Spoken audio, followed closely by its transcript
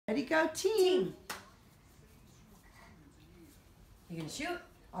Ready, go, team. You gonna shoot?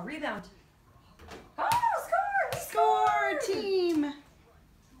 I'll rebound. Oh, score! Score, team.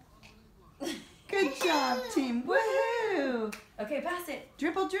 Good job, team. Woohoo! Okay, pass it.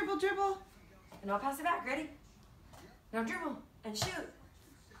 Dribble, dribble, dribble. And I'll pass it back. Ready? Now dribble and shoot.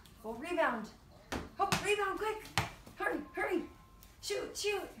 We'll rebound. Oh, rebound quick. Hurry, hurry. Shoot,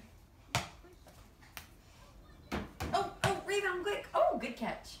 shoot. Oh, rebound quick. Oh, good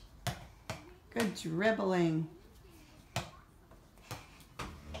catch. Good dribbling.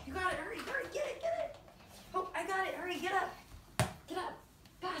 You got it. Hurry, hurry. Get it, get it. Oh, I got it. Hurry, get up. Get up.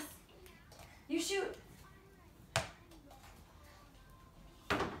 Pass. You shoot.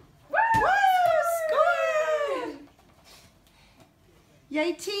 Woo! Score!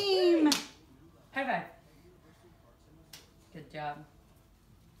 Yay, team. High five. Good job.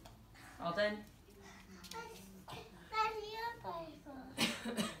 All done?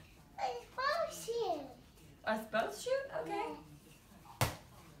 Us both shoot? Okay.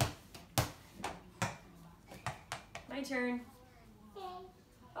 My turn.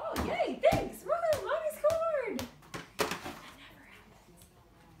 Oh, yay. Thanks. Woo, Mommy scored. That never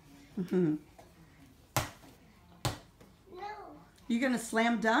happens. No. You gonna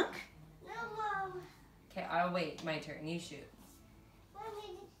slam dunk? No, Mom. Okay, I'll wait. My turn. You shoot.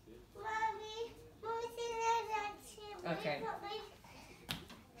 Mommy said that. Okay.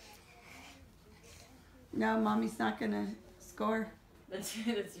 No, Mommy's not gonna score. That's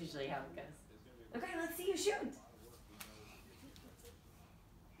usually how it goes. Okay, let's see you shoot.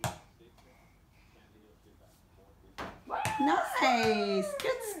 Wow. Nice.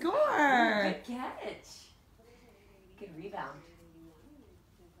 Good score. Good catch. Good rebound.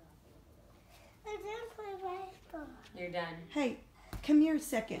 I didn't play baseball. You're done. Hey, come here a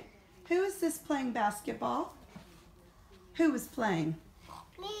second. Who is this playing basketball? Who was playing?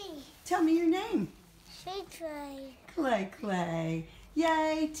 Me. Tell me your name. She tried. Clay Clay.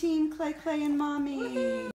 Yay, team Clay Clay and Mommy.